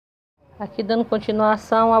Aqui dando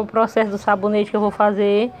continuação ao processo do sabonete que eu vou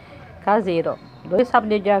fazer caseiro, ó. 2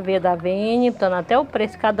 sabonetes de aveia da Vene, estando até o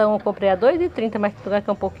preço, cada um eu comprei a R$ 2,30, mas que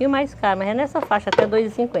é um pouquinho mais caro, mas é nessa faixa, até R$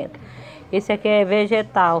 2,50. Esse aqui é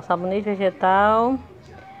vegetal, sabonete vegetal.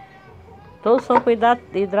 Todos são com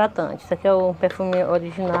hidratante. Esse aqui é o perfume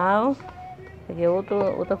original. Esse aqui é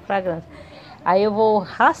outra fragrância. Aí eu vou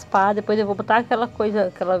raspar, depois eu vou botar aquela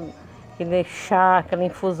coisa, aquele chá, aquela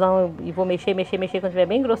infusão, e vou mexer. Quando estiver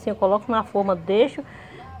bem grossinho, eu coloco na forma, deixo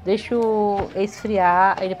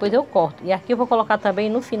esfriar, aí depois eu corto. E aqui eu vou colocar também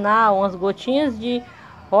no final umas gotinhas de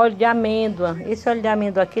óleo de amêndoa. Esse óleo de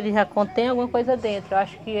amêndoa aqui, ele já contém alguma coisa dentro. Eu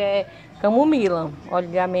acho que é camomila, óleo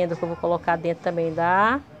de amêndoa, que eu vou colocar dentro também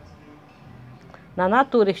na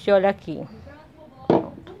natura, este óleo aqui.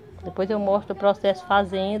 Pronto. Depois eu mostro o processo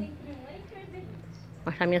fazendo.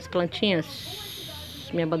 Mostrar minhas plantinhas,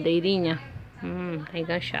 minha bandeirinha, tá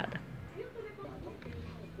enganchada.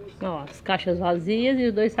 Ó, as caixas vazias e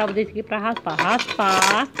os 2 sabonetes aqui para raspar.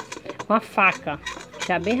 Raspar com a faca,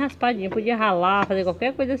 já bem raspadinho. Podia ralar, fazer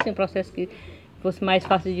qualquer coisa assim, um processo que fosse mais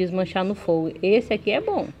fácil de desmanchar no fogo. Esse aqui é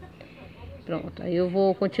bom. Pronto, aí eu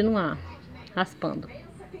vou continuar raspando.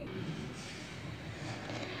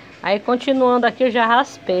 Aí continuando aqui, eu já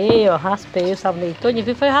raspei, ó, raspei o sabonete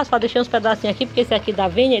todo. Foi raspar, deixei uns pedacinhos aqui, porque esse aqui da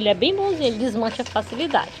Vene, ele é bem bonzinho, ele desmancha com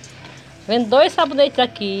facilidade. Vendo 2 sabonetes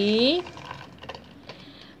aqui.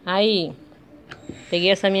 Aí,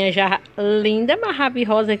 peguei essa minha jarra linda, marrabi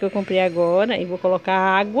rosa que eu comprei agora, e vou colocar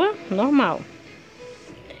água normal.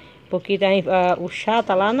 Porque o chá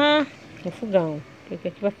tá lá no fogão. Porque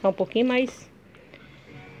aqui vai ficar um pouquinho mais...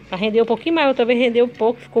 Vai render um pouquinho mais, outra vez rendeu um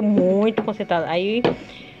pouco, ficou muito concentrado. Aí...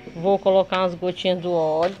 Vou colocar umas gotinhas do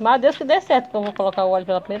óleo. Mas Deus que dê certo, que eu vou colocar o óleo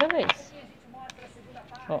pela primeira vez.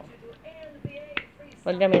 Ó.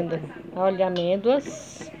 Óleo de amêndoas. Óleo de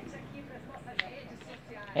amêndoas.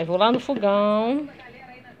 Aí vou lá no fogão.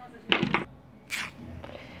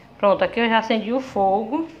 Pronto, aqui eu já acendi o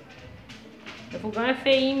fogo. O fogão é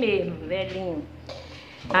feinho mesmo, velhinho.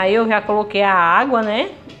 Aí eu já coloquei a água,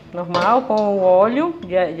 né? Normal, com o óleo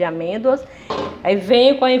de amêndoas. Aí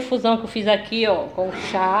venho com a infusão que eu fiz aqui, ó, com o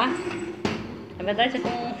chá. Na verdade, é com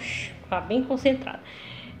um chá bem concentrado.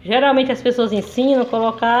 Geralmente as pessoas ensinam a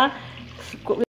colocar